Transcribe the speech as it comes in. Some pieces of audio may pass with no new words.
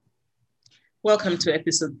Welcome to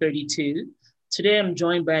episode 32. Today I'm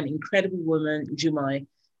joined by an incredible woman, Jumai.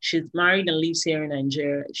 She's married and lives here in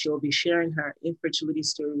Nigeria. She will be sharing her infertility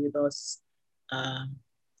story with us uh,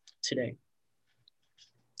 today.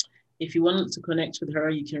 If you want to connect with her,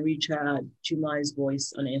 you can reach her at Jumai's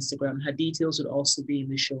Voice on Instagram. Her details would also be in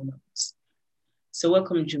the show notes. So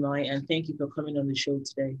welcome, Jumai, and thank you for coming on the show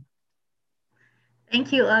today.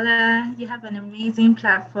 Thank you, Ola. You have an amazing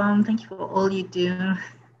platform. Thank you for all you do.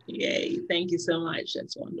 Yay, thank you so much.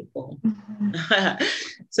 That's wonderful. Mhm.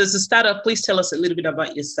 So to start off, please tell us a little bit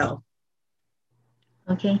about yourself.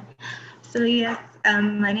 Okay. So yes,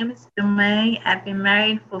 my name is Dumai. I've been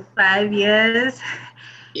married for 5 years.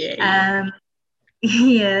 Yay. Um,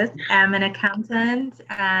 yes, I'm an accountant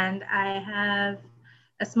and I have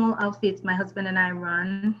a small outfit my husband and I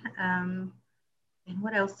run. And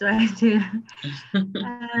what else do I do?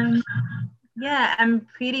 Um, yeah, I'm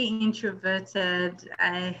pretty introverted.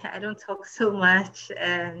 I don't talk so much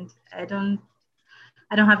and I don't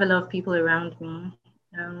have a lot of people around me.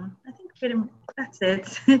 I think pretty much that's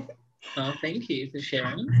it. Oh, thank you for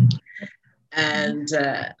sharing. And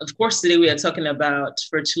of course, today we are talking about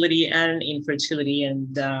fertility and infertility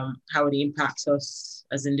and how it impacts us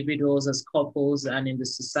as individuals, as couples, and in the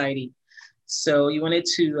society. So, you wanted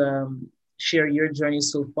to share your journey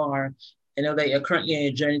so far. I know that you're currently on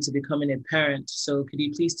your journey to becoming a parent. So, could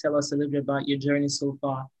you please tell us a little bit about your journey so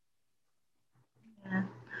far? Yeah.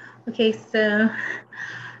 Okay, so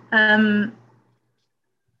um,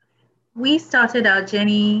 we started our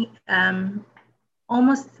journey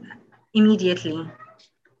almost immediately.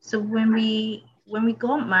 So when we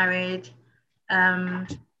got married, um,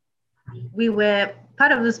 we were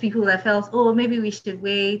part of those people that felt, oh, maybe we should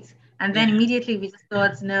wait. And then Yeah. immediately we just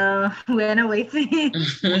thought, no, we're not waiting.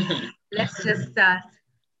 Let's just start.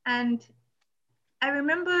 And I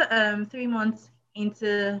remember 3 months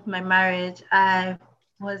into my marriage, I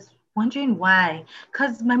was wondering why.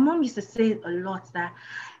 Because my mom used to say a lot that,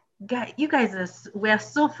 you guys we're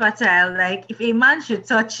so fertile. Like, if a man should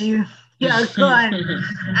touch you, you're gone.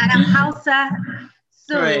 And I'm Hausa.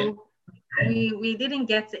 Right. So we didn't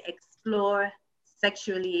get to explore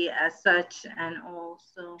sexually as such and all.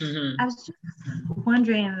 So I Mm-hmm. was just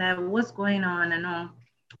wondering that what's going on and all.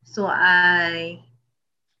 So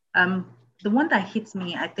um the one that hit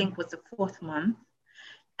me, I think, was the fourth month.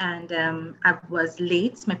 And I was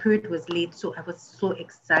late. My period was late. So I was so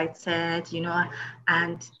excited.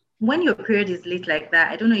 And when your period is late like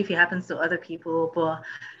that, I don't know if it happens to other people, but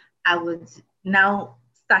I would now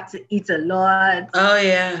start to eat a lot, Oh,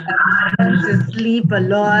 yeah. to sleep a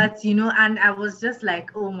lot, and I was just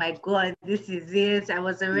like, oh my God, this is it. I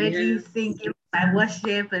was already Yes. singing my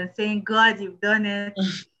worship and saying, God, you've done it.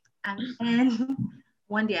 And then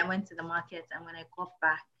one day I went to the market, and when I got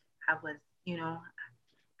back, I was, you know,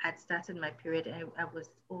 I'd started my period, and I was,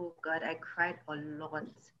 oh God, I cried a lot.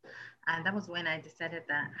 And that was when I decided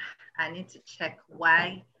that I need to check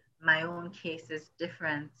why my own case is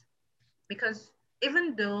different. Because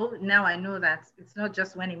even though now I know that it's not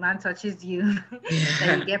just when a man touches you that you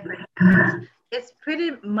Yeah. get pregnant, it's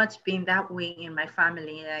pretty much been that way in my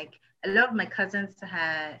family. Like, a lot of my cousins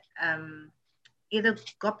had either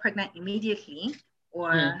got pregnant immediately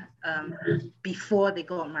Mm-hmm. or before they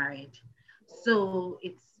got married. So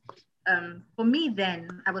it's for me then,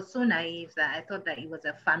 I was so naive that I thought that it was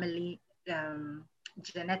a family um,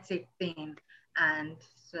 genetic thing. And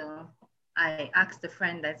so I asked a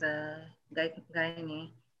friend that's a gynae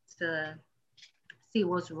to see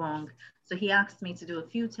what's wrong. So he asked me to do a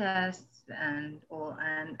few tests, and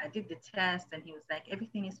I did the test, and he was like,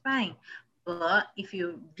 everything is fine. But if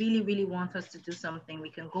you really, really want us to do something, we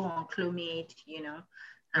can go on Clomid,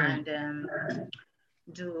 Right. and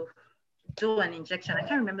do do an injection. I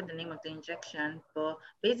can't remember the name of the injection, but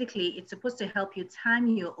basically it's supposed to help you time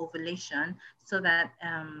your ovulation so that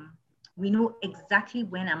we know exactly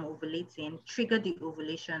when I'm ovulating, trigger the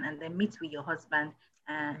ovulation, and then meet with your husband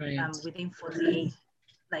Right. within 48,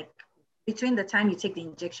 like between the time you take the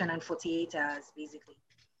injection and 48 hours, basically.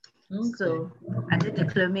 Okay. So I did the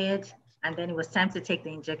Clomid, and then it was time to take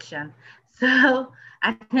the injection. So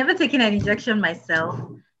I've never taken an injection myself.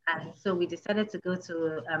 And so we decided to go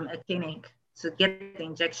to a clinic to get the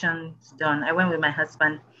injections done. I went with my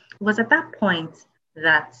husband. It was at that point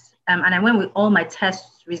that, and I went with all my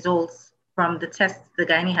test results from the tests the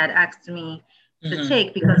gynae had asked me to Mm-hmm.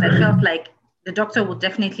 take, because I felt like the doctor would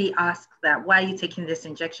definitely ask that, why are you taking this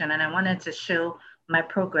injection? And I wanted to show my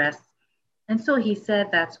progress. And so he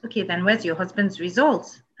said that, okay, then where's your husband's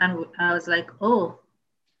results? And I was like, oh,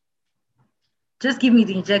 just give me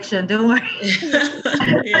the injection. Don't worry.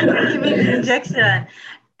 Yeah. Give me the injection.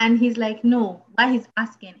 And he's like, no, what he's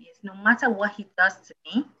asking is no matter what he does to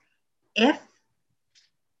me, if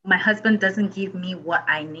my husband doesn't give me what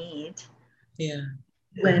I need, Yeah.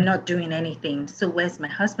 we're not doing anything. So where's my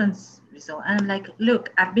husband's result? And I'm like,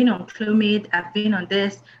 look, I've been on Clomid, I've been on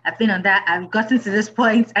this, I've been on that, I've gotten to this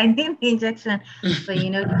point. I need the injection. But he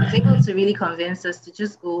was able to really convince us to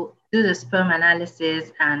just go do the sperm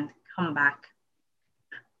analysis and come back.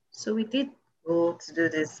 So we did go to do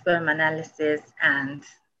the sperm analysis, and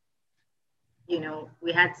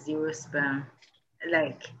we had zero sperm.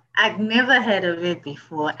 Like, I've never heard of it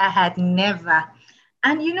before. I had never.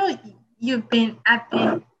 And I've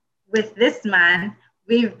been with this man.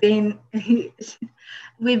 We've been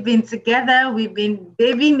we've been together, we've been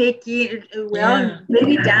baby making,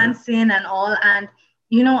 baby dancing and all. And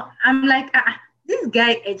I'm like, this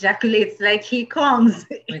guy ejaculates like he comes.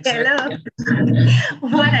 Exactly. Hello.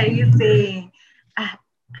 What are you saying?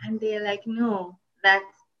 And they're like, no, that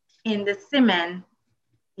in the semen,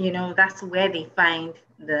 that's where they find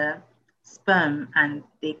the sperm, and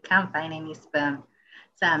they can't find any sperm.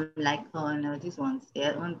 So I'm like, oh no,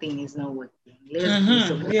 their own thing is not working. Let's go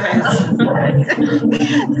somewhere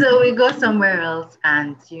else. So we go somewhere else,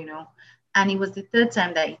 and it was the third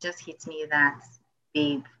time that it just hit me that,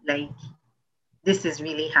 babe, like, this is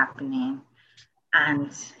really happening.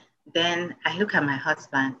 And then I look at my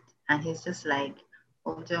husband, and he's just like,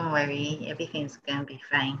 oh, don't worry, everything's gonna be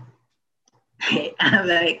fine. I'm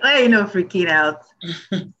like, why are you not freaking out?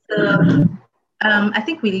 So I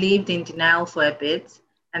think we lived in denial for a bit.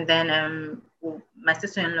 And then my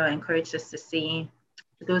sister-in-law encouraged us to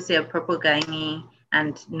go see a proper gynae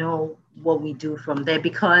and know what we do from there.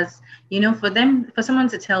 Because, for someone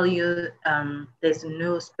to tell you there's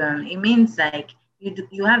no sperm, it means like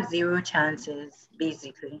you have zero chances,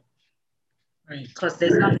 basically. Right. Because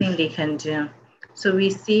there's nothing they can do. So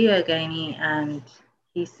we see a gynae, and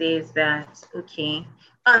he says that, okay.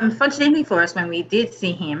 Unfortunately for us, when we did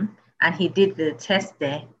see him and he did the test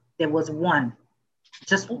there was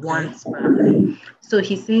just one sperm. So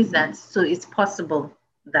he says that, so it's possible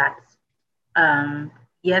that,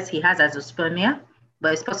 yes, he has azoospermia,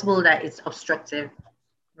 but it's possible that it's obstructive.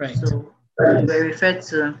 Right. So we were referred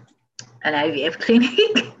to an IVF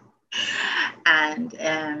clinic.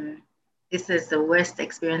 And this is the worst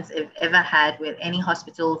experience I've ever had with any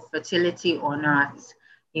hospital, fertility or not.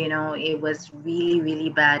 It was really, really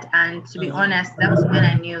bad. And to be honest, that was when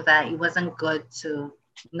I knew that it wasn't good to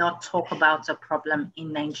not talk about a problem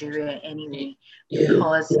in Nigeria anyway,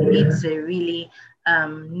 because you need to really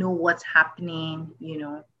know what's happening,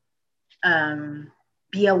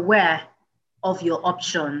 be aware of your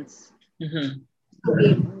options.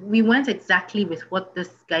 We went exactly with what this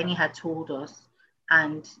gynae had told us.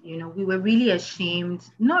 And, we were really ashamed.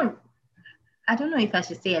 No, I don't know if I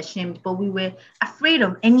should say ashamed, but we were afraid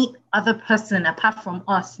of any other person apart from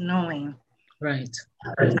us knowing. Right.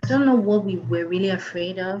 I don't know what we were really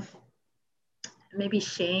afraid of. Maybe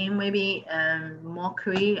shame, maybe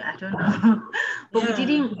mockery. I don't know. But we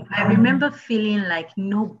didn't. I remember feeling like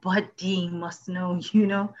nobody must know,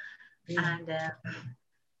 And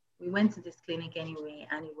we went to this clinic anyway,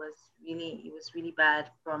 and it was really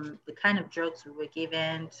bad, from the kind of drugs we were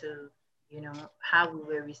given to, how we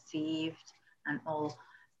were received and all.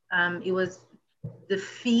 It was, the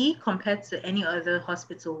fee compared to any other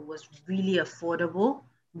hospital was really affordable,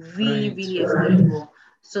 really affordable.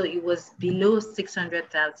 So it was below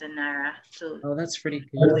 600,000 naira. So that's pretty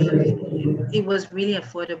good. It was really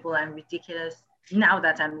affordable and ridiculous now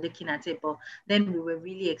that I'm looking at it, but then we were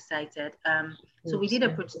really excited. So we did a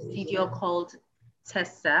procedure called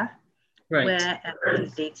TESA, where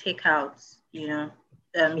they take out, using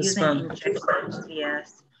injections.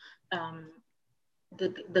 Yes.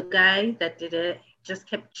 The guy that did it just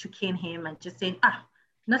kept tricking him and just saying,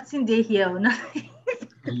 nothing there here, nothing.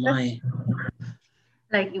 Oh my.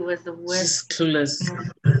 Like, it was the worst. Just clueless.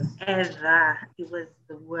 Ever. It was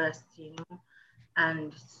the worst,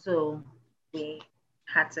 And so we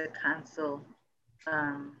had to cancel.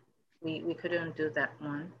 We couldn't do that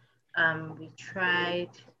one. We tried.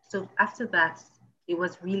 So after that, it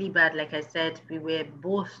was really bad. Like I said, we were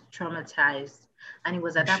both traumatized. And it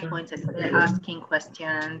was at that point I started asking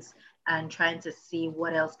questions and trying to see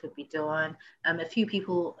what else could be done. A few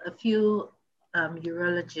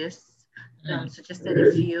urologists suggested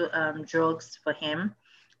a few drugs for him.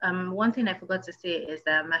 One thing I forgot to say is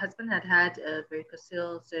that my husband had a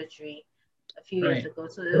varicocele surgery a few years ago.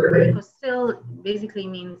 So the varicocele basically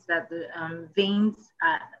means that the veins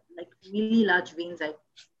are like really large veins are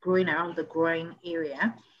growing around the groin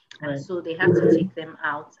area. And so they have to take them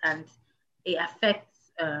out, and it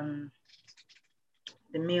affects the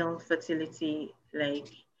male fertility. Like,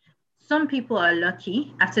 some people are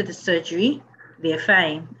lucky after the surgery, they're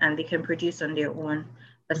fine and they can produce on their own.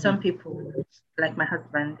 But some people, like my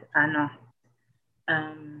husband, are not.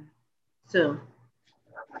 So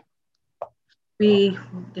we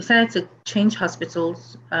decided to change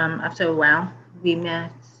hospitals after a while. We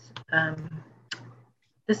met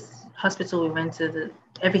this hospital we went to,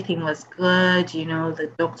 everything was good, you know, the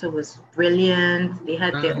doctor was brilliant, they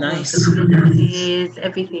had their own facilities,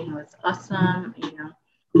 everything was awesome, you know,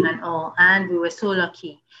 and all. And we were so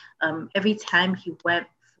lucky. Every time he went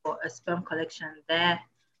for a sperm collection there,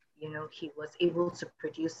 you know, he was able to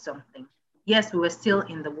produce something. Yes, we were still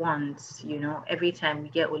in the ones, you know, every time we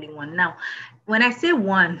get only one. Now, when I say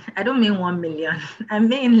one, I don't mean 1 million. I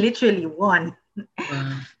mean literally one.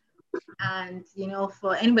 Wow. And, you know,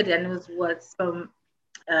 for anybody that knows what sperm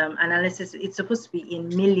analysis, it's supposed to be in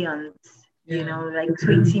millions, you know, like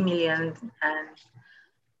 20 million. And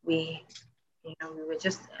we, you know, we were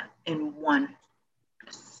just in one.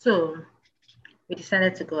 So we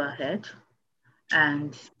decided to go ahead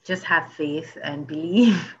and just have faith and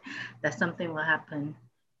believe that something will happen.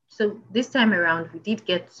 So this time around, we did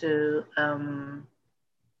get to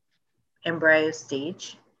embryo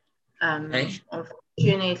stage.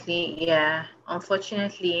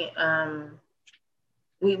 Unfortunately,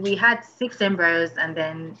 we had 6 embryos, and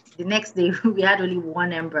then the next day we had only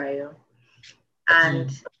 1 embryo.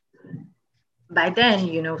 And by then,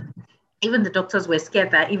 you know, even the doctors were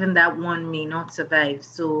scared that even that one may not survive.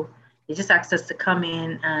 So they just asked us to come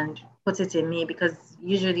in and put it in me, because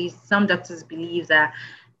usually some doctors believe that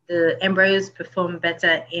the embryos perform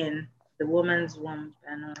better in the woman's womb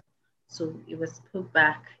and all. So it was put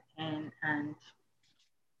back in, and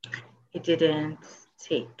it didn't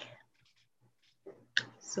take.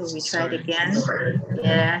 So we tried again.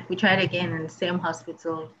 Yeah, we tried again in the same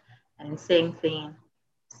hospital and same thing.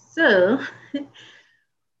 So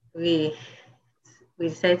we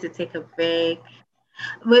decided to take a break.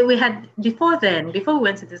 We had, before we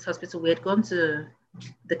went to this hospital, we had gone to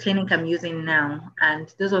the clinic I'm using now,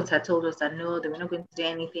 and those ones had told us that no, they were not going to do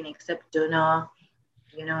anything except donor,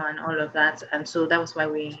 you know, and all of that. And so that was why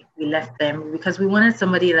we left them, because we wanted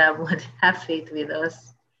somebody that would have faith with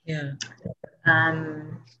us. Yeah.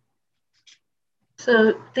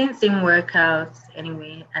 So things didn't work out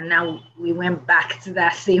anyway, and now we went back to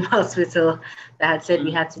that same hospital that had said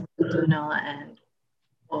we had to do donor and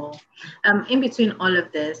all. In between all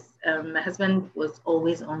of this, my husband was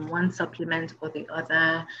always on one supplement or the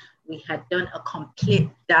other. We had done a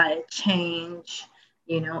complete diet change,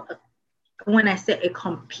 you know. When I say a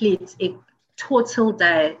total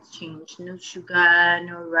diet change, no sugar,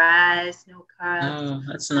 no rice, no carbs. Oh,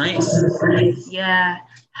 that's nice. Yeah,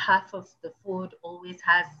 half of the food always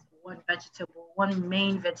has one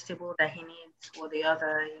main vegetable that he needs, or the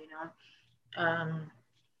other, you know.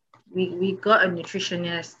 We got a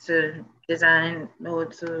nutritionist to design or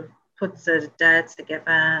to put the diet together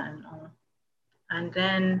and all. And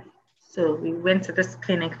then, so we went to this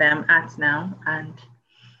clinic that I'm at now, and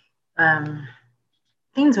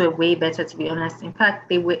things were way better, to be honest. In fact,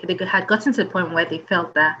 they had gotten to the point where they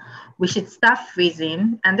felt that we should start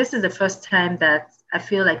freezing. And this is the first time that I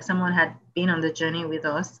feel like someone had been on the journey with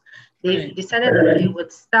us. They decided that they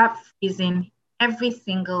would start freezing every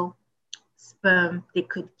single sperm they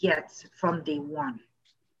could get from day one.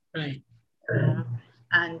 Right.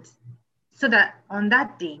 And so that on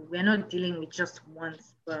that day, we're not dealing with just one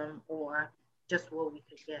sperm or just what we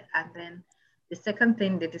could get. And then the second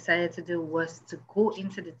thing they decided to do was to go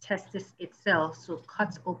into the testis itself, so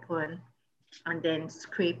cut open and then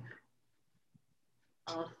scrape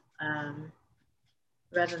off,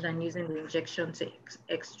 rather than using the injection to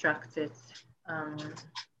extract it.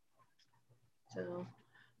 So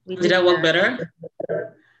did that work better?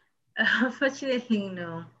 Unfortunately,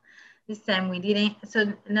 no. This time we didn't.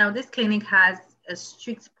 So now this clinic has a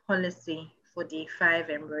strict policy for day 5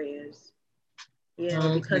 embryos. You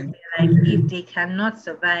know, because like, if they cannot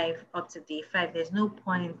survive up to day 5, there's no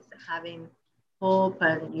point having hope,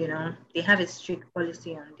 and you know, they have a strict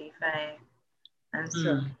policy on day 5. And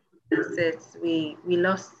so that's it. We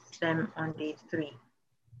lost them on day 3.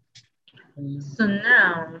 So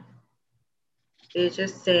now they're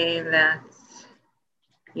just saying that,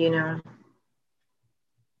 you know,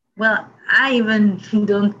 well, I even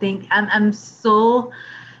don't think I'm so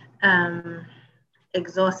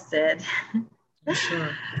exhausted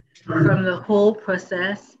from the whole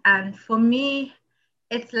process. And for me,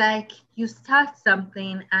 it's like you start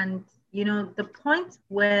something, and you know, the point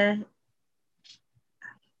where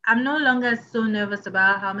I'm no longer so nervous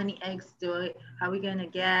about how many eggs are we gonna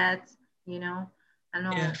get, you know, and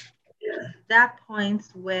all. That point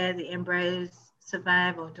where the embryos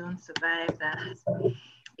survive or don't survive that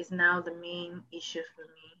is now the main issue for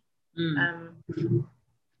me.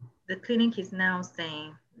 The clinic is now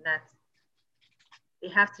saying that they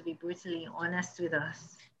have to be brutally honest with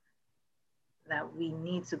us that we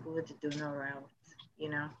need to go the donor route, you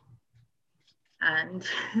know. And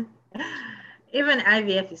even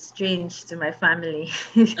IVF is strange to my family.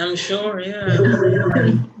 I'm sure, yeah.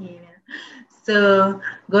 So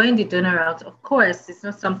going the donor route, of course, it's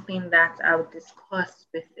not something that I would discuss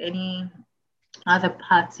with any other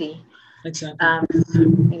party. Exactly.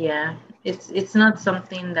 Yeah, it's not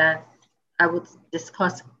something that I would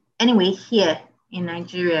discuss anyway here in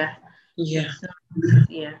Nigeria. Yeah. It's not,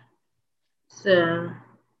 yeah. So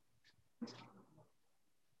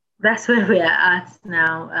that's where we are at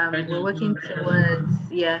now. We're working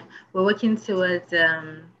towards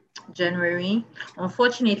January.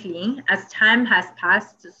 Unfortunately, as time has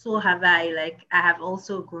passed, so have I. Like I have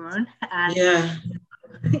also grown, and yeah.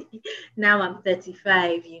 now I'm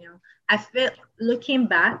 35. I feel looking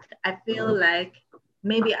back, I feel like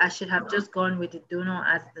maybe I should have just gone with the donor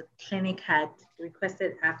as the clinic had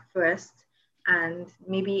requested at first, and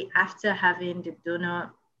maybe after having the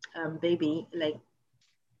donor baby, like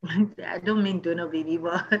I don't mean donor baby,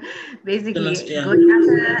 but basically going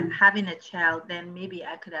after having a child, then maybe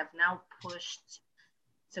I could have now pushed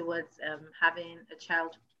towards having a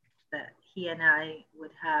child that he and I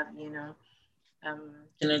would have,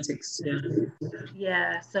 genetics, yeah.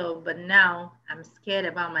 Yeah, so but now I'm scared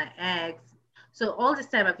about my eggs. So all this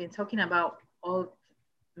time I've been talking about all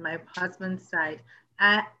my husband's side.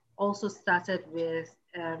 I also started with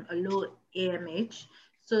a low AMH.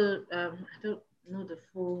 So I don't know the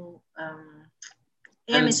full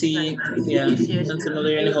AMH is an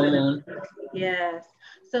anti-malaria hormone. Yes.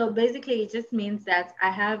 So basically, it just means that I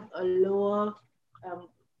have a lower,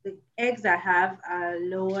 the eggs I have are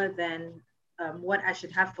lower than what I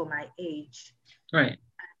should have for my age. Right.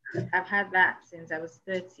 I've had that since I was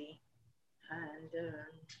 30. And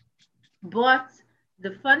but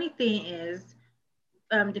the funny thing is,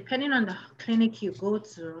 depending on the clinic you go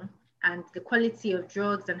to and the quality of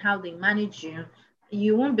drugs and how they manage you,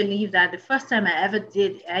 you won't believe that the first time I ever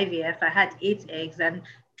did IVF, I had 8 eggs, and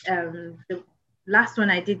the last one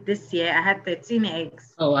I did this year, I had 13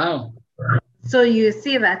 eggs. Oh, wow. So you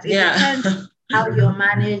see that it depends how you're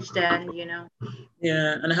managed and,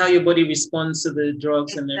 Yeah, and how your body responds to the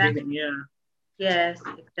drugs and everything, yeah. Yes,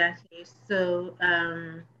 exactly. So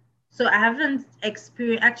I haven't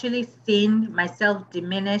actually seen myself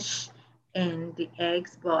diminish in the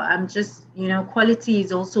eggs, but I'm just, quality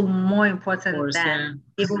is also more important than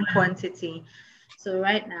even quantity. So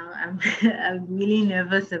right now I'm I'm really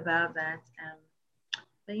nervous about that.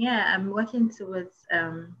 But yeah, I'm working towards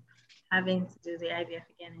having to do the IVF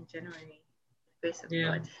again in January, with the grace of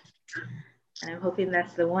God. And I'm hoping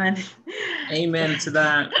that's the one. Amen to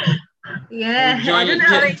that. Yeah, I don't know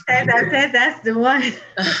how many times I've said that's the one.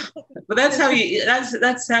 But that's how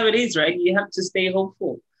it is, right? You have to stay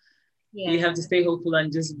hopeful. Yeah. You have to stay hopeful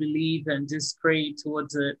and just believe and just pray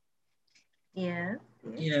towards it. Yeah.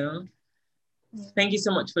 Thank you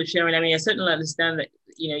so much for sharing. I mean, I certainly understand that,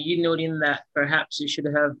 you noting that perhaps you should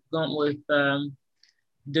have gone with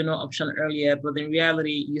donor option earlier, but in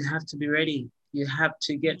reality, you have to be ready. You have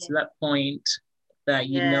to get to that point that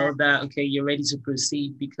you know that, okay, you're ready to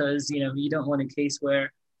proceed, because, you don't want a case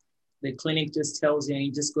where the clinic just tells you and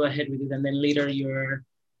you just go ahead with it, and then later you're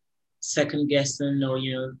second guessing, or,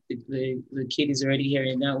 the kid is already here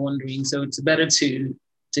and now wondering. So it's better to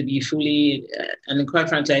be fully, and quite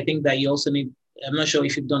frankly, I think that you also need, I'm not sure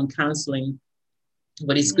if you've done counseling,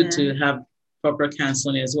 but it's good to have proper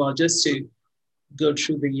counseling as well, just to go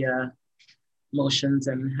through the motions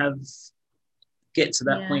and get to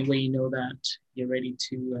that point where you know that you're ready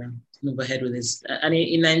to move ahead with this. And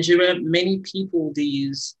in Nigeria, many people, they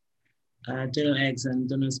use donor eggs and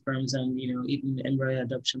donor sperms and, even embryo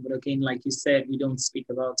adoption. But again, like you said, we don't speak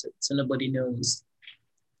about it. So nobody knows.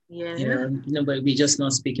 Yeah. We're just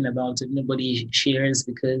not speaking about it. Nobody shares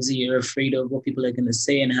because you're afraid of what people are going to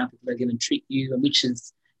say and how people are going to treat you, which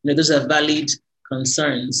is, those are valid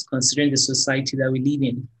concerns considering the society that we live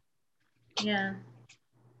in. Yeah.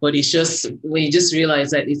 But it's just, when you just realize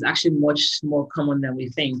that it's actually much more common than we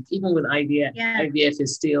think. Even with IVF, IVF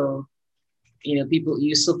is still,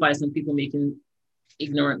 you still find some people making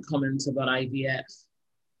ignorant comments about IVF.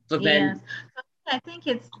 But then, I think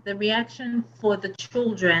it's the reaction for the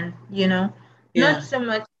children, not so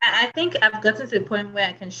much. I think I've gotten to the point where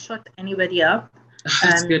I can shut anybody up.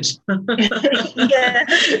 That's good.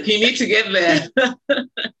 You need to get there.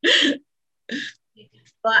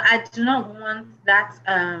 But I do not want that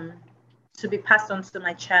to be passed on to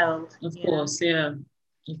my child. Of course, yeah,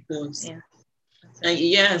 of course. Yeah. And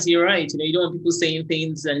yes, you're right. You don't want people saying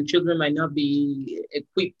things, and children might not be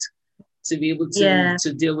equipped to be able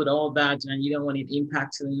to deal with all that, and you don't want it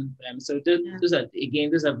impacting them. So those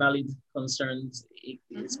are valid concerns,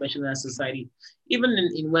 especially in our society. Even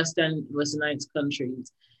in westernized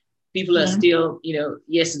countries, people are still,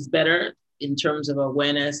 yes, it's better in terms of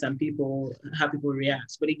awareness and how people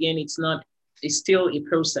react. But again, it's still a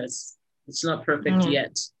process. It's not perfect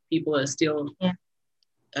yet. People are still, people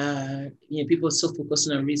are still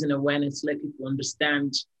focusing on raising awareness, let people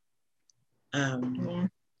understand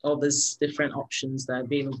all these different options that are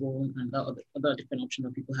available and other different options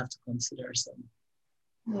that people have to consider.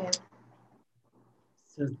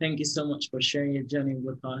 So thank you so much for sharing your journey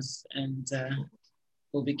with us, and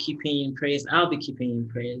we'll be keeping you in prayers. I'll be keeping you in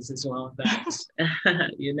prayers as well, that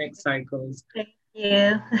your next cycle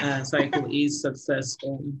is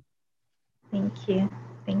successful. Thank you.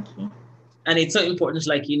 And it's so important,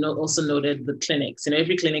 like, also noted the clinics.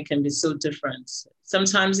 Every clinic can be so different.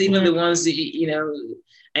 Sometimes even the ones,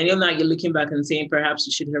 I know now you're looking back and saying perhaps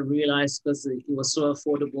you should have realized, because it was so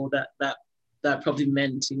affordable, that probably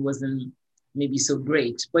meant it wasn't maybe so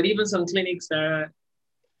great. But even some clinics that are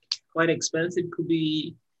quite expensive could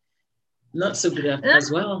be not so good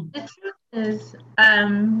as well. The truth is,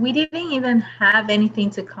 we didn't even have anything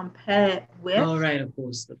to compare with. Oh, right, of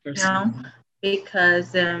course, the first time.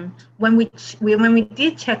 Because when we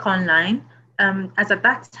did check online, as at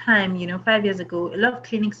that time, 5 years ago, a lot of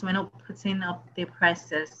clinics were not putting up their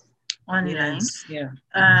prices online.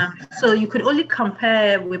 So you could only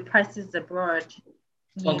compare with prices abroad.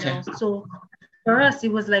 You know, so for us,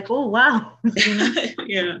 it was like, oh wow,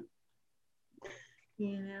 yeah.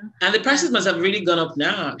 And the prices must have really gone up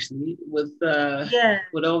now, actually, with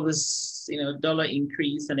all this, dollar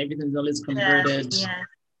increase and everything's always converted.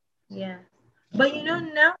 Yeah. But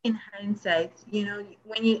now in hindsight,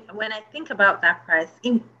 when I think about that price,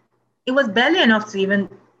 it was barely enough to even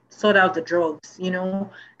sort out the drugs,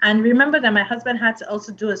 And remember that my husband had to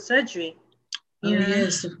also do a surgery.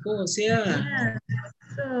 Yes, of course, yeah.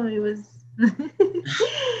 So it was.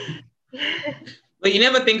 But you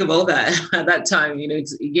never think of all that at that time.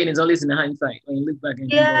 It's always in hindsight when you look back and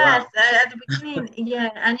think, wow. At the beginning,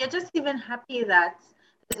 and you're just even happy that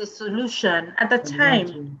there's a solution at the time.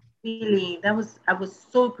 Exactly. Really, I was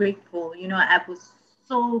so grateful. I was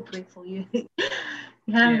so grateful. You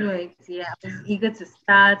have no idea. I was eager to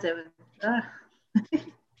start. I was.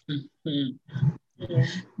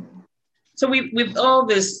 So with all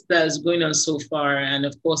this that's going on so far, and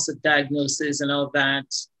of course the diagnosis and all that,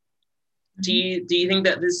 do you think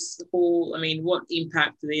that this whole, what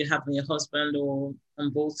impact did it have on your husband or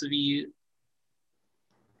on both of you?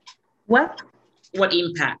 What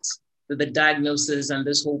impact did the diagnosis and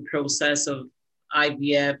this whole process of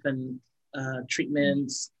IVF and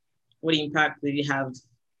treatments, what impact did it have,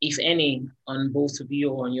 if any, on both of you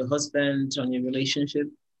or on your husband, on your relationship?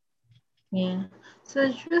 Yeah. So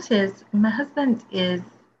the truth is, my husband is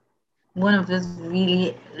one of those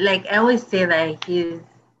really, like I always say that he's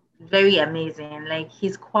very amazing. Like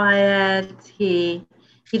he's quiet. He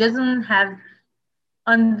doesn't have,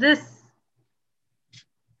 on this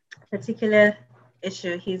particular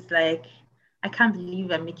issue, he's like, I can't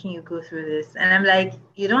believe I'm making you go through this. And I'm like,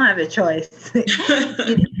 you don't have a choice. You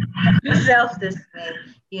yourself this way,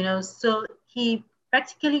 so he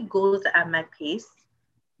practically goes at my pace.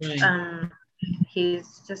 Right.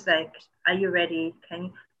 He's just like, are you ready? Can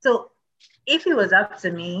you? So if it was up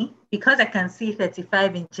to me, because I can see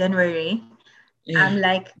 35 in January, I'm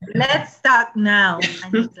like, let's start now.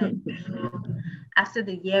 And he's like, after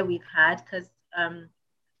the year we've had, because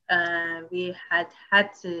we had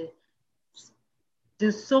to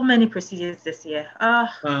do so many procedures this year.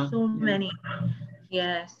 So many.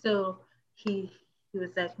 Yeah. So he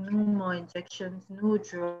was like, no more injections, no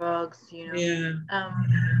drugs,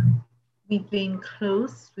 we've been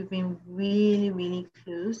close. We've been really, really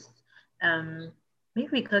close. Maybe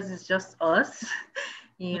because it's just us,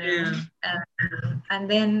 and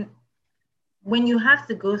then when you have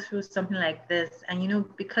to go through something like this, and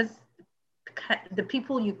because the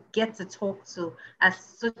people you get to talk to as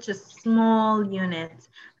such a small unit,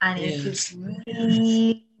 and it is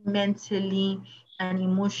really mentally and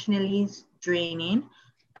emotionally draining.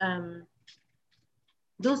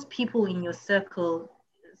 Those people in your circle,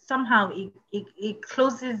 somehow it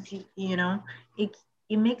closes,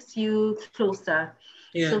 it makes you closer.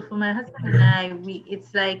 So for my husband and I,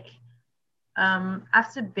 it's like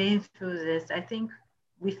after being through this, I think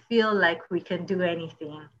we feel like we can do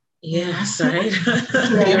anything. Yes, right.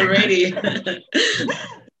 You're ready.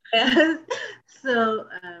 Yes. So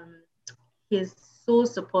he's so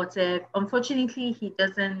supportive. Unfortunately,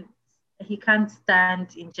 he can't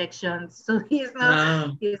stand injections, so he's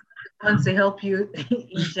not the one to help you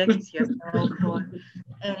inject yourself or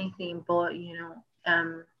anything. But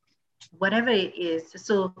whatever it is.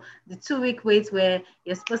 So the 2 week wait where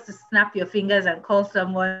you're supposed to snap your fingers and call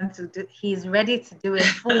someone to do, he's ready to do it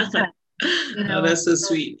full time. Oh, that's so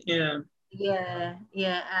sweet. Yeah. Yeah,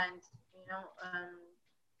 and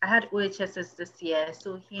I had OHSS this year,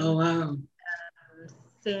 so Oh him wow.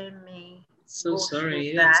 seeing me So go through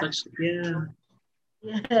sorry. Yeah, it's that, actually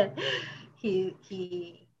yeah. yeah,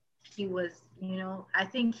 he was, I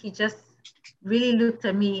think he just really looked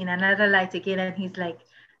at me in another light again, and he's like,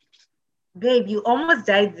 babe, you almost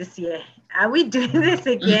died this year. Are we doing this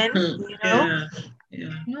again? Yeah.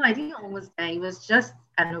 Yeah. No, I didn't almost die. It was just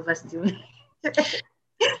an overstimulation.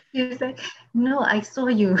 He was like, no, I saw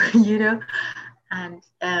you, and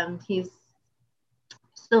he's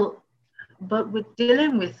so, but with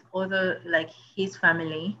dealing with other, like his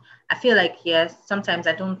family, I feel like, yes, sometimes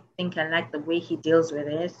I don't think I like the way he deals with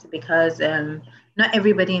it, because not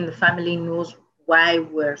everybody in the family knows why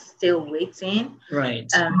we're still waiting.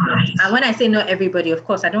 Right. And when I say not everybody, of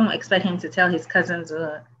course, I don't expect him to tell his cousins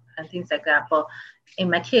and things like that. But in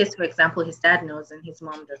my case, for example, his dad knows and his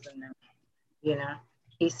mom doesn't know.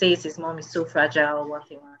 He says his mom is so fragile, one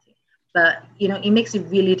thing. But it makes it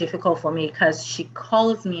really difficult for me, because she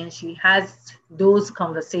calls me and she has those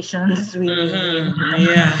conversations with me.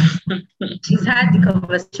 Yeah. She's had the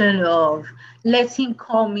conversation of, let him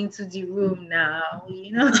come into the room now,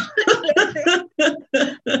 and I'm just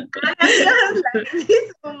like,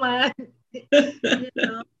 this woman,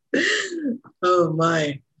 Oh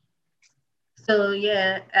my. So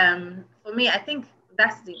yeah, for me, I think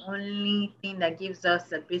that's the only thing that gives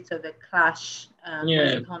us a bit of a clash when Yeah.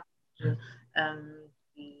 it comes to um,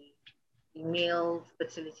 the, the male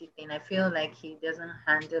fertility thing. I feel like he doesn't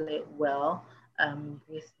handle it well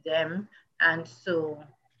with them, and so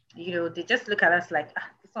they just look at us like,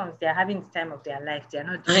 these ones, they're having the time of their life. They're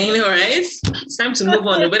not doing I know, right? anything. It's time to move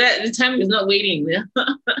on. But the time is not waiting. They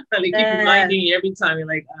keep Yeah, reminding you every time. You're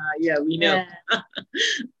like, yeah, we know. yeah,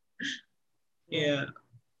 yeah. Yeah.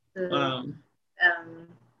 So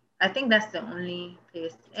I think that's the only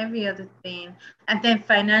place. Every other thing, and then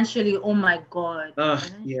financially, oh my God,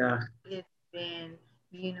 financially, Yeah. it's been,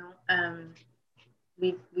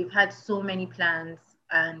 we've had so many plans,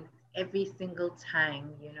 and every single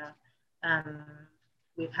time, um,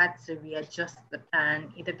 we've had to readjust the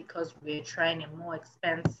plan, either because we're trying a more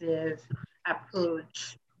expensive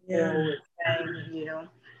approach, Yeah. or we're trying,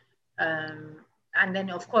 um, and then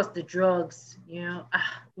of course the drugs,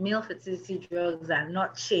 male fertility drugs are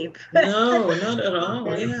not cheap. No, not at all.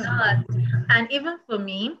 They're Yeah. not. And even for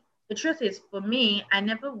me, the truth is, for me, I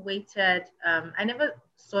never I never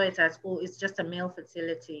saw it as, oh, it's just a male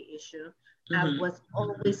fertility issue. I was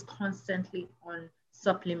always constantly on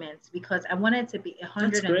supplements, because I wanted to be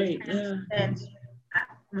That's great. 110%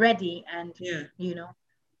 ready, and Yeah.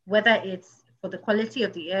 whether it's for the quality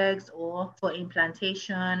of the eggs or for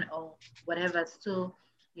implantation or whatever. So,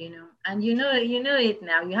 and it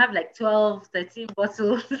now. You have like 12, 13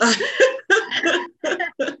 bottles.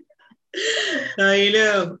 I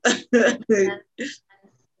know.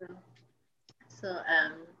 So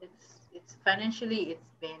it's financially, it's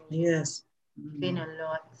been, Yes. been a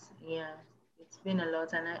lot. Yeah, it's been a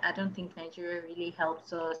lot, and I don't think Nigeria really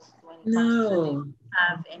helps us when it comes to, they No. don't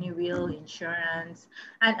have any real insurance.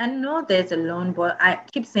 And I know there's a loan, but I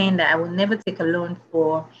keep saying that I will never take a loan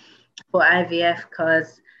for IVF,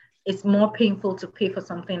 because it's more painful to pay for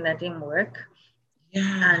something that didn't work.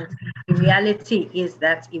 Yeah. And the reality is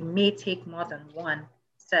that it may take more than one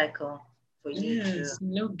cycle for you to. Yes.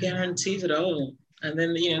 No guarantees at all. And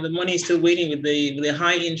then the money is still waiting with the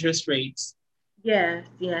high interest rates. Yeah.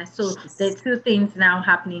 So there are two things now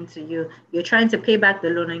happening to you. You're trying to pay back the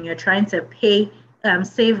loan, and you're trying to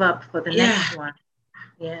save up for the Yeah. next one.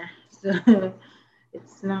 Yeah. So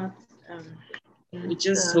it's not. Yeah. We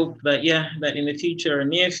just So hope that that in the future,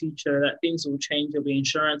 near future, that things will change. There'll be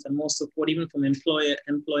insurance and more support, even from employers,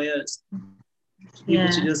 to be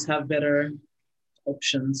able to yeah. just have better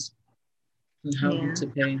options and how Yeah. to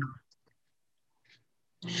pay.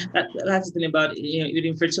 Yeah. That's the thing about with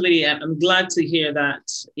infertility. I'm glad to hear that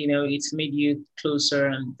it's made you closer,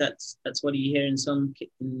 and that's what you hear in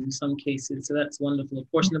some cases. So that's wonderful.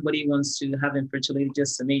 Of course, nobody wants to have infertility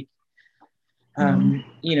just to make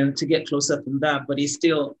to get closer from that, but it's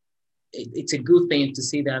a good thing to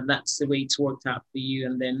see that that's the way it's worked out for you,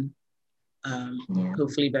 and then Yeah.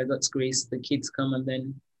 hopefully by God's grace the kids come, and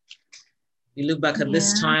then you look back at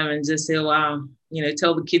this Yeah. time and just say, wow,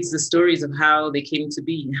 tell the kids the stories of how they came to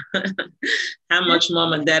be, how much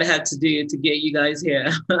mom and dad had to do to get you guys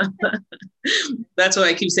here. That's why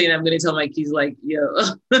I keep saying I'm going to tell my kids, like, yo,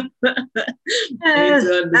 you need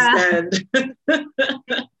to understand.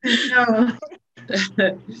 No.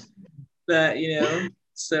 But,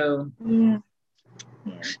 so. Yeah.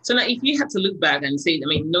 So now, if you had to look back and say, I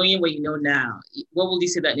mean, knowing what you know now, what would you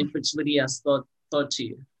say that infertility has taught to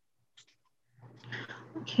you?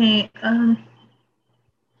 Okay.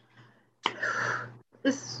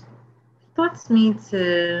 This taught me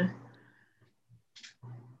to.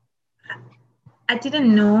 I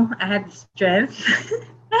didn't know I had the strength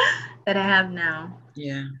that I have now.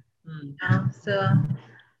 Yeah. So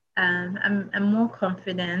I'm more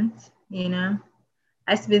confident. I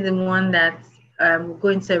used to be the one that will go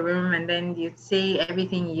into a room and then you'd say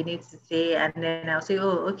everything you need to say, and then I'll say,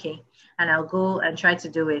 oh, okay. And I'll go and try to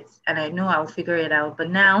do it. And I know I'll figure it out. But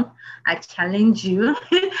now I challenge you.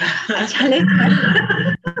 I challenge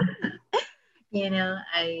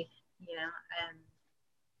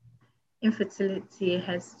infertility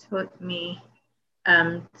has taught me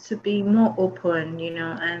to be more open,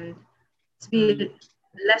 and to be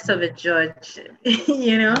less of a judge,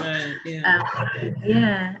 Right,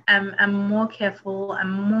 yeah. I'm more careful.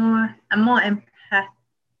 I'm more empathetic.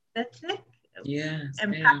 Yes.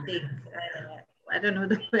 Empathic. I don't know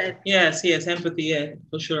the word. Yes, empathy, yeah,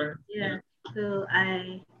 for sure. Yeah. So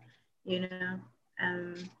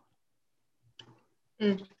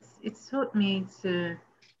it's taught me to,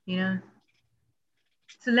 to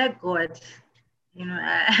let God.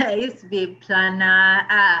 I used to be a planner.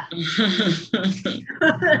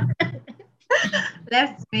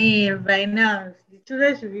 Left me by now. The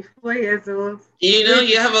children should be 4 years old.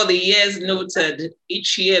 You have all the years noted.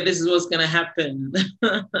 Each year, this is what's going to happen.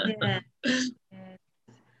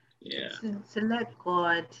 Yeah. To let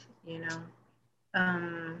God,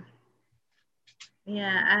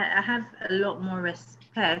 I have a lot more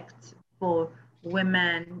respect for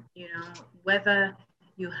women, whether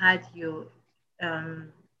you had you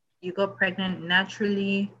got pregnant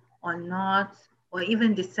naturally or not, or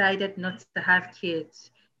even decided not to have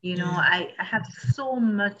kids. I have so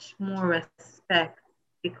much more respect,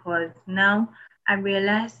 because now I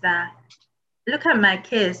realize that, look at my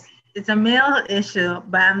case. It's a male issue,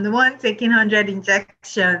 but I'm the one taking 100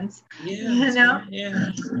 injections.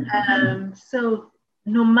 So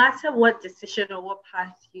no matter what decision or what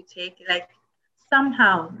path you take, like,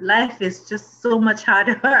 somehow life is just so much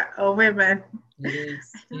harder on women. It is.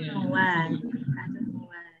 I don't know why.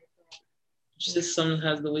 It's just something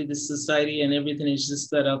has the way the society and everything is just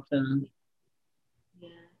set up, and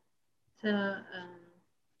so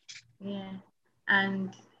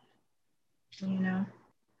and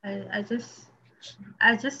I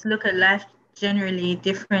just look at life generally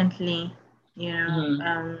differently,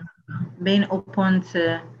 being open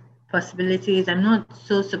to possibilities. I'm not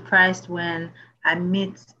so surprised when I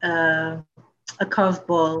meet a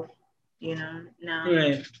curveball, now.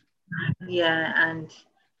 Right. Yeah, and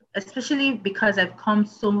especially because I've come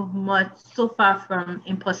so far from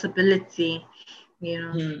impossibility,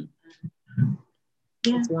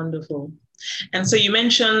 That's wonderful. And so you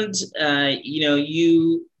mentioned,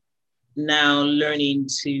 you now learning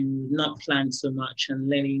to not plan so much and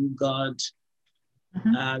letting God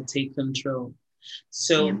take control.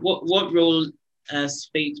 So what role has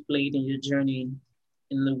faith played in your journey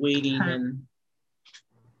in the waiting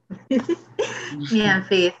and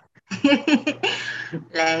faith?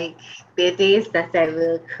 Like, the days that I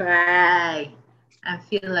will cry and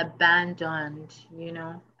feel abandoned,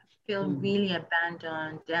 feel really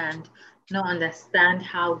abandoned and not understand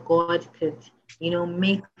how God could,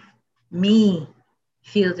 make me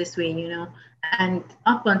feel this way, And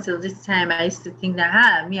up until this time, I used to think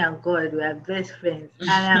that, me and God were best friends. And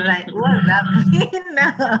I'm like, what's happening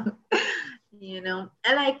now? And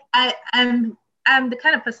like, I'm the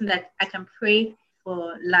kind of person that I can pray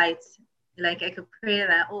for light. Like, I could pray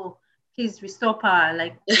that, oh, please restore power.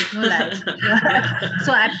 Like, there's no light.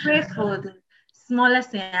 So I pray for the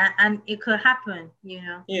smallest thing, and it could happen,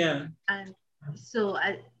 Yeah. And so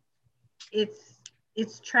it's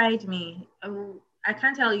tried me. I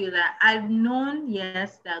can't tell you that I've known,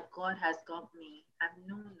 yes, that God has got me. I've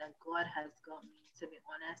known that God has got me, to be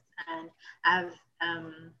honest, and I've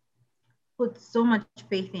put so much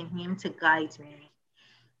faith in Him to guide me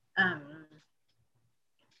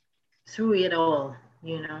through it all,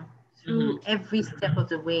 through every step of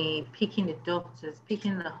the way, picking the doctors,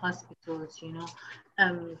 picking the hospitals,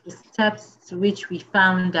 the steps to which we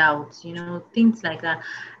found out, things like that.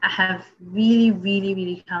 I have really, really,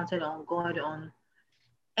 really counted on God on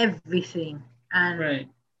everything. And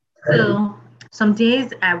so Some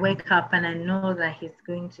days I wake up and I know that he's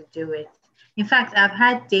going to do it. In fact, I've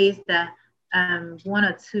had days that one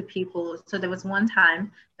or two people. So there was one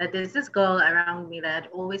time that there's this girl around me that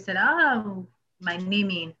always said, "Oh, my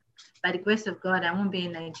naming. By the grace of God, I won't be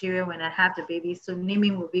in Nigeria when I have the baby. So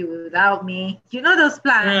naming will be without me." You know those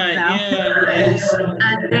plans Right. now. Yeah. Yes.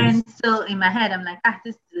 And then so in my head, I'm like,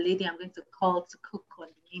 this is the lady I'm going to call to cook on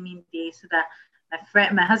the naming day so that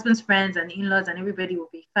my husband's friends and in-laws and everybody will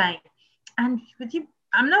be fine. And with you,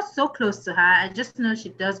 I'm not so close to her. I just know she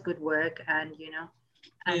does good work, and Yeah.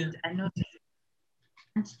 I know.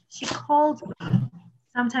 And she called me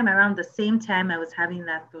sometime around the same time I was having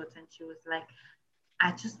that thought, and she was like,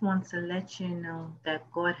 "I just want to let you know that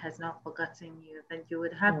God has not forgotten you, that you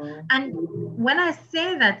would have." Oh. And when I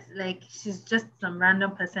say that, like, she's just some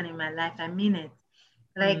random person in my life, I mean it.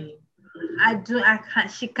 Like, I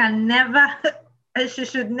can't, she can never, she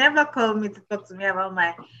should never call me to talk to me about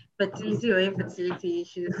my fertility or infertility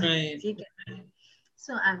issues. Right.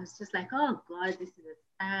 So I was just like, oh God, this is a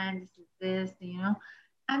sign, this is this.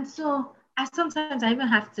 And so I even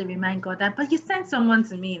have to remind God that, but you sent someone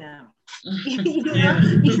to me now. Yeah.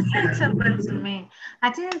 You sent someone to me.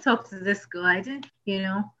 I didn't talk to this girl. I didn't.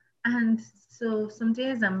 And so some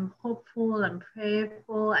days I'm hopeful, I'm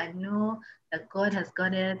prayerful. I know that God has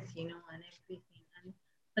got it, and everything.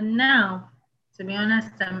 But now, to be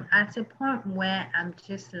honest, I'm at a point where I'm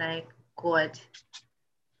just like, God,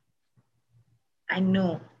 I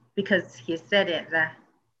know, because He said it, that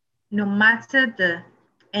no matter the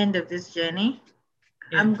end of this journey,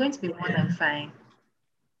 Yeah. I'm going to be more than fine.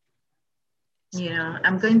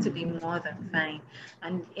 I'm going to be more than fine.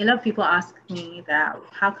 And a lot of people ask me that,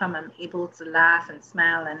 how come I'm able to laugh and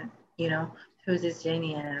smile and, through this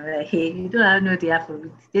journey? And I'm like, hey, you don't have no idea for me.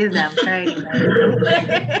 Days I'm crying in my room.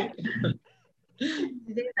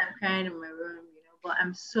 Days I'm crying in my room, but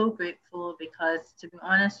I'm so grateful because, to be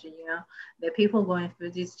honest with you, there are people going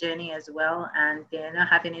through this journey as well, and they're not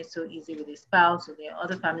having it so easy with their spouse or their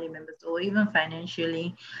other family members, or even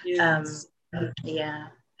financially. Yes. Yeah,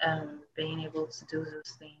 being able to do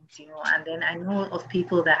those things, and then I know of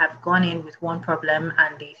people that have gone in with one problem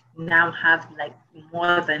and they now have like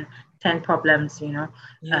more than 10 problems,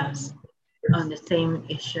 Yes. on the same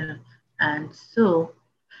issue. And so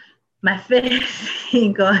my faith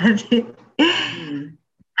in God,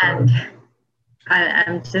 and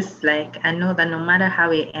I'm just like, I know that no matter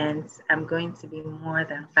how it ends, I'm going to be more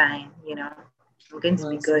than fine, I'm going to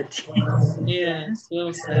be Well good. said. Yes.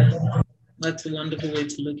 Well said. That's a wonderful way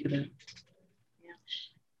to look at it.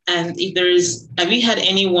 And have you had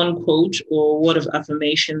any one quote or word of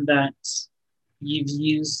affirmation that you've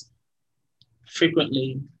used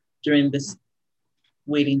frequently during this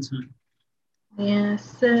waiting time? Yeah,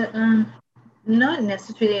 so not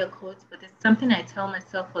necessarily a quote, but it's something I tell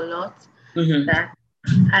myself a lot, that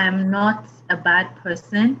I'm not a bad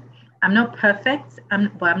person. I'm not perfect,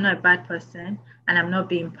 but I'm not a bad person, and I'm not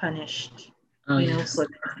being punished, Yes. for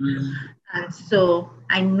this. And so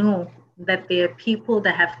I know that there are people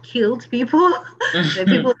that have killed people, there are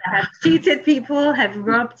people that have cheated people, have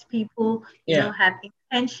robbed people, have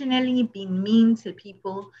intentionally been mean to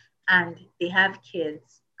people, and they have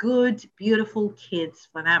kids, good, beautiful kids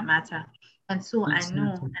for that matter. And so I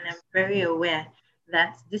know, and I'm very aware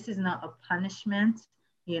that this is not a punishment,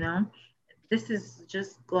 this is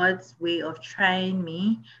just God's way of trying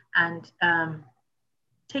me and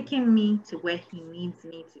taking me to where He needs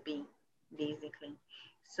me to be, basically.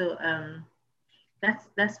 So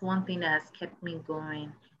that's one thing that has kept me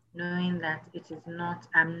going, knowing that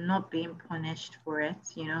I'm not being punished for it,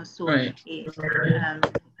 So I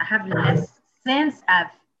have less, since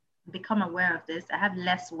I've become aware of this, I have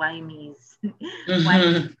less why me's.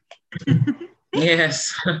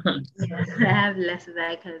 Yes. Yes, I have less of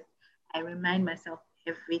that because I remind myself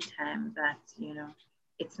every time that,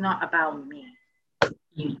 it's not about me.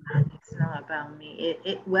 It's not about me.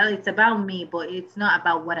 It's about me, but it's not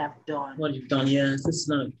about what I've done. What you've done, yes. It's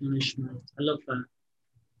not a punishment. I love that.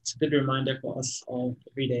 It's a good reminder for us all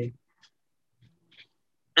every day.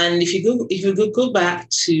 And if you go back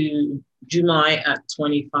to Jumai at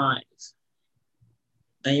 25,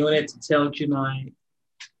 and you wanted to tell Jumai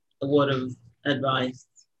a word of advice,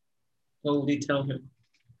 what would you tell her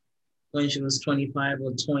when she was 25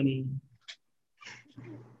 or 20?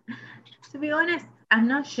 To be honest, I'm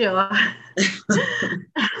not sure.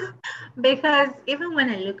 Because even when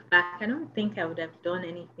I look back, I don't think I would have done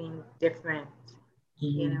anything different,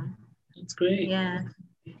 That's great. Yeah.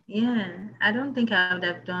 I don't think I would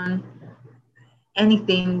have done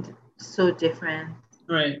anything so different.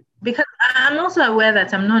 Right. Because I'm also aware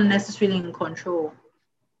that I'm not necessarily in control.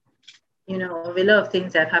 of a lot of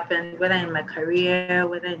things that happened, whether in my career,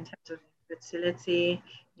 whether in terms of fertility,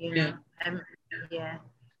 Yeah. I'm, yeah,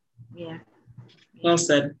 yeah. Well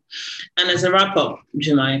said. And as a wrap up,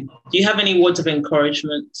 Jemai, do you have any words of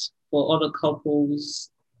encouragement for other couples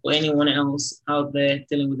or anyone else out there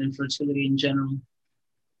dealing with infertility in general?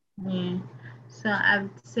 Yeah. So I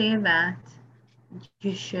would say that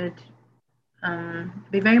you should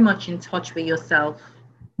be very much in touch with yourself,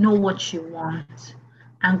 know what you want,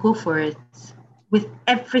 and go for it with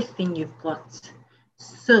everything you've got.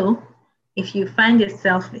 So if you find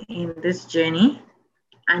yourself in this journey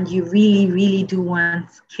and you really, really do want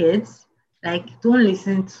kids, like don't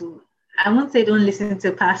listen to, I won't say don't listen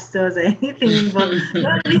to pastors or anything, but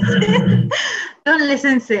don't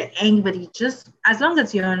listen to anybody. Just as long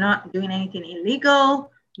as you're not doing anything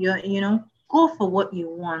illegal, go for what you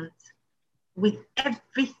want with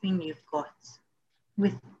everything you've got.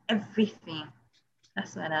 With everything.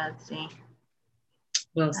 That's what I'd say.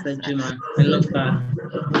 Well said, Jemai. I love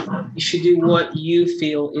that. You should do what you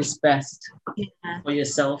feel is best for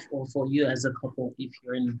yourself or for you as a couple if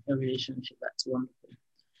you're in a relationship. That's wonderful.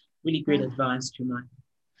 Really great advice, Jemai.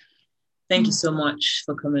 Thank you so much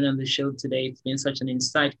for coming on the show today. It's been such an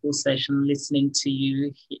insightful session listening to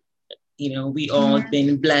you. We all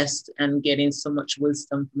been blessed and getting so much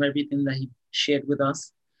wisdom from everything that you shared with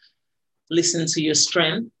us. Listen to your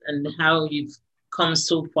strength and how you've come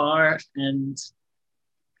so far, and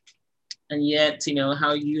yet,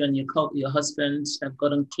 how you and your husband have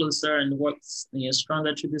gotten closer and worked, and you're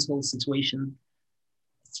stronger through this whole situation.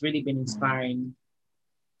 It's really been inspiring.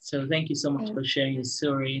 So thank you so much for sharing your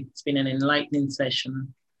story. It's been an enlightening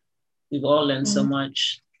session. We've all learned so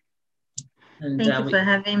much. And thank you for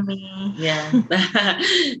having me. Yeah.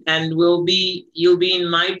 And you'll be in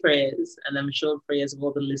my prayers, and I'm sure prayers of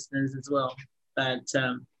all the listeners as well, that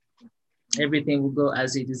everything will go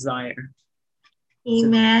as you desire.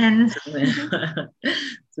 Amen.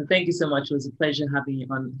 So thank you so much. It was a pleasure having you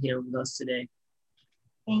on here with us today.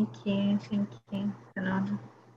 Thank you. Thank you.